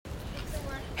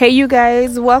Hey, you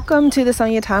guys, welcome to the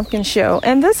Sonia Tompkins Show.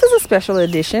 And this is a special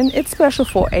edition. It's special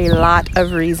for a lot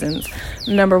of reasons.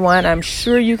 Number one, I'm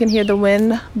sure you can hear the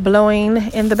wind blowing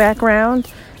in the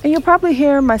background. And you'll probably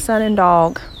hear my son and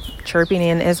dog chirping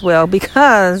in as well,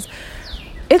 because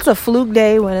it's a fluke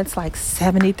day when it's like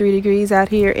 73 degrees out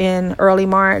here in early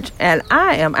March, and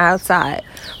I am outside.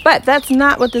 But that's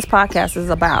not what this podcast is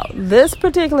about. This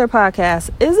particular podcast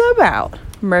is about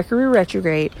Mercury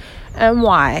retrograde and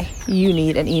why you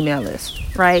need an email list,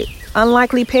 right?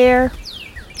 Unlikely pair.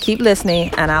 Keep listening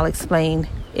and I'll explain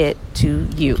it to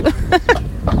you.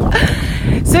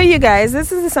 So you guys,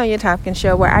 this is the Sonia Tompkins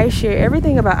Show, where I share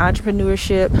everything about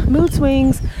entrepreneurship, mood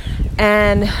swings,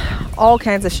 and all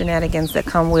kinds of shenanigans that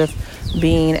come with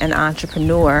being an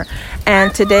entrepreneur.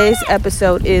 And today's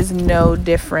episode is no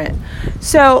different.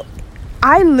 So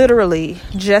I literally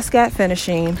just got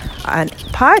finishing a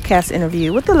podcast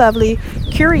interview with the lovely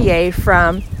Curie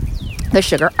from the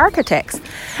Sugar Architects.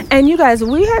 And you guys,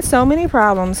 we had so many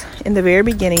problems in the very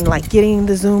beginning, like getting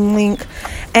the Zoom link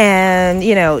and,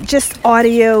 just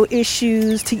audio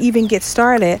issues to even get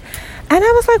started. And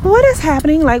I was like, what is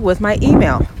happening with my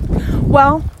email?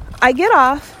 Well, I get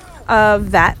off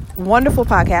of that wonderful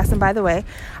podcast. And by the way,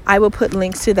 I will put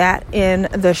links to that in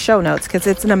the show notes because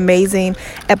it's an amazing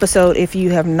episode. If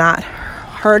you have not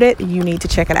heard it, you need to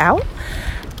check it out.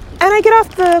 And I get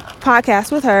off the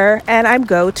podcast with her and I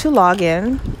go to log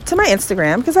in to my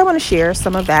Instagram because I want to share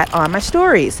some of that on my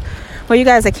stories. Well, you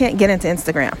guys, I can't get into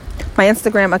Instagram. My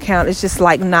Instagram account is just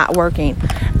not working.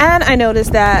 And I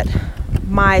noticed that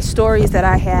my stories that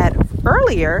I had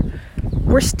earlier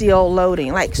were still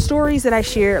loading. Stories that I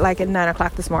shared at 9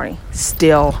 o'clock this morning,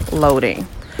 still loading.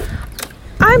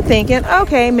 I'm thinking,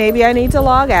 okay, maybe I need to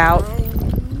log out,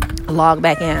 log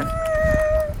back in.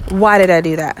 Why did I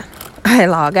do that? I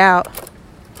log out.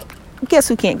 Guess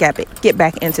who can't get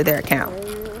back into their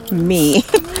account? Me.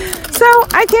 So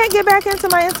I can't get back into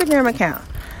my Instagram account.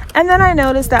 And then I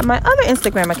noticed that my other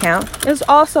Instagram account is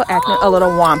also acting a little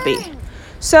wompy.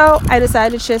 So I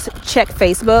decided to just check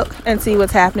Facebook and see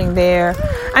what's happening there.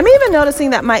 I'm even noticing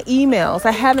that my emails,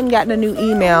 I haven't gotten a new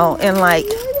email in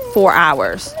 4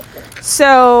 hours.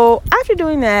 So after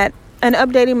doing that and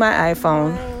updating my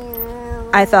iPhone,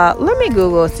 I thought, let me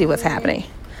Google and see what's happening.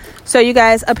 So you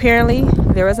guys, apparently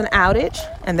there was an outage,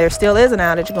 and there still is an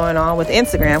outage going on with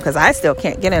Instagram because I still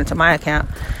can't get into my account.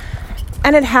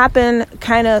 And it happened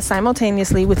kind of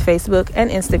simultaneously with Facebook and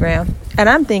Instagram. And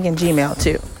I'm thinking Gmail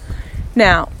too.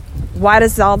 Now, why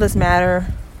does all this matter?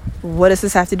 What does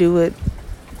this have to do with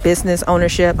business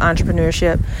ownership,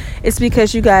 entrepreneurship? It's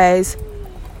because you guys,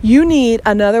 you need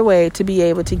another way to be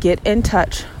able to get in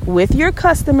touch with your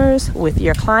customers, with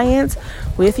your clients,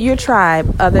 with your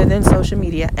tribe, other than social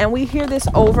media. And we hear this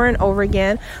over and over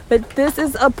again, but this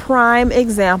is a prime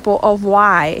example of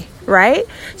why, right?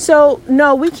 So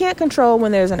no, we can't control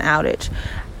when there's an outage.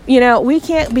 We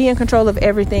can't be in control of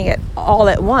everything all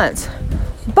at once.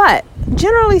 But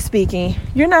generally speaking,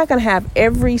 you're not going to have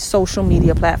every social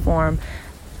media platform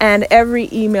and every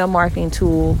email marketing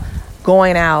tool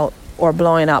going out or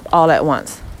blowing up all at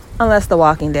once, unless The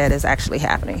Walking Dead is actually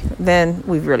happening. Then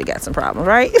we've really got some problems,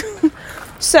 right?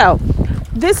 So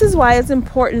this is why it's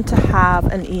important to have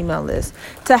an email list,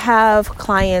 to have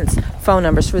clients' phone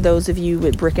numbers for those of you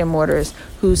with brick and mortars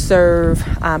who serve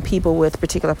people with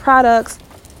particular products,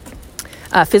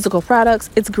 physical products.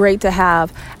 It's great to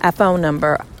have a phone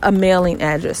number, a mailing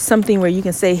address, something where you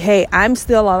can say, hey, I'm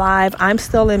still alive, I'm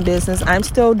still in business, I'm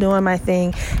still doing my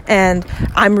thing, and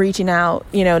I'm reaching out,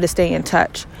 to stay in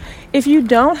touch. If you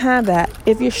don't have that,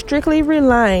 if you're strictly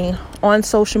relying on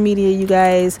social media, you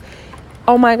guys,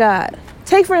 oh my God.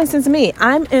 Take, for instance, me.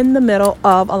 I'm in the middle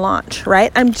of a launch,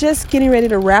 right? I'm just getting ready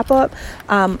to wrap up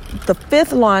the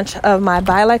 5th launch of my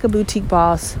Buy Like a Boutique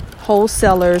Boss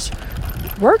wholesalers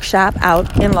workshop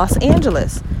out in Los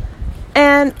Angeles.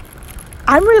 And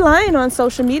I'm relying on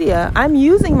social media. I'm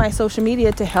using my social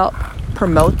media to help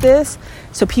promote this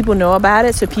so people know about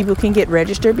it, so people can get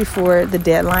registered before the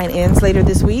deadline ends later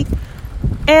this week.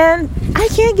 And I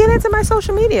can't get into my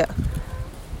social media.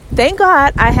 Thank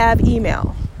God I have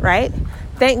email, right?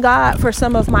 Thank God for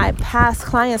some of my past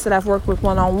clients that I've worked with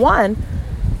one-on-one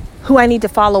who I need to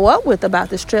follow up with about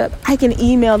this trip. I can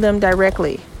email them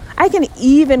directly. I can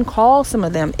even call some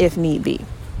of them if need be.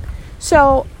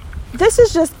 So this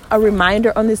is just a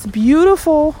reminder on this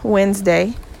beautiful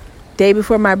Wednesday, day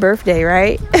before my birthday,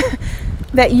 right?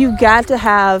 That you've got to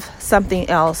have something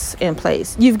else in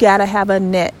place. You've got to have a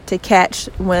net to catch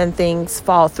when things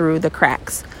fall through the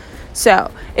cracks.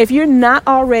 So if you're not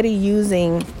already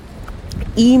using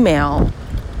email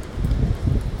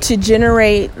to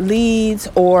generate leads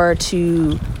or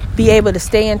to be able to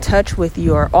stay in touch with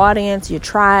your audience, your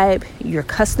tribe, your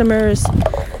customers,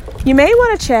 you may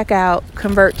want to check out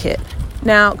ConvertKit.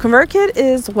 Now, ConvertKit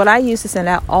is what I use to send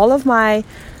out all of my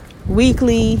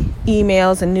weekly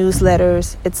emails and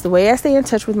newsletters. It's the way I stay in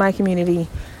touch with my community,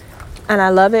 and I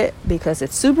love it because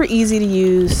it's super easy to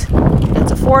use,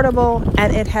 it's affordable,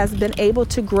 and it has been able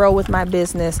to grow with my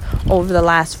business over the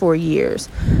last 4 years.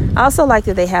 I also like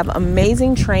that they have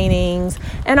amazing trainings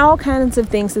and all kinds of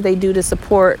things that they do to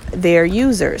support their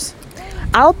users.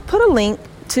 I'll put a link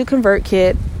to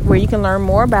ConvertKit where you can learn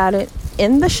more about it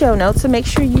in the show notes, so make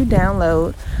sure you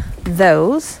download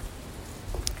those.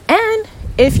 And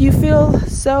if you feel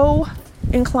so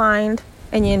inclined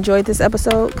and you enjoyed this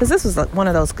episode, because this was one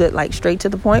of those good, like, straight to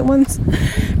the point ones,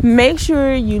 make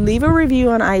sure you leave a review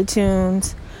on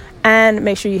iTunes and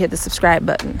make sure you hit the subscribe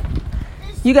button.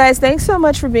 You guys, thanks so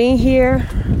much for being here,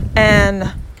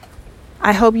 and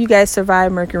I hope you guys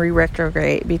survive Mercury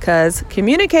retrograde, because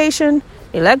communication,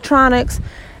 electronics,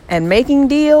 and making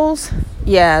deals,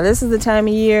 yeah, this is the time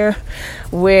of year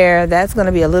where that's going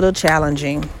to be a little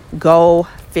challenging. Go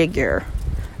figure.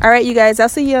 All right, you guys, I'll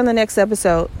see you on the next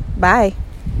episode. Bye.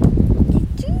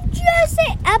 Did you just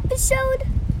say episode?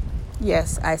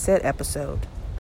 Yes, I said episode.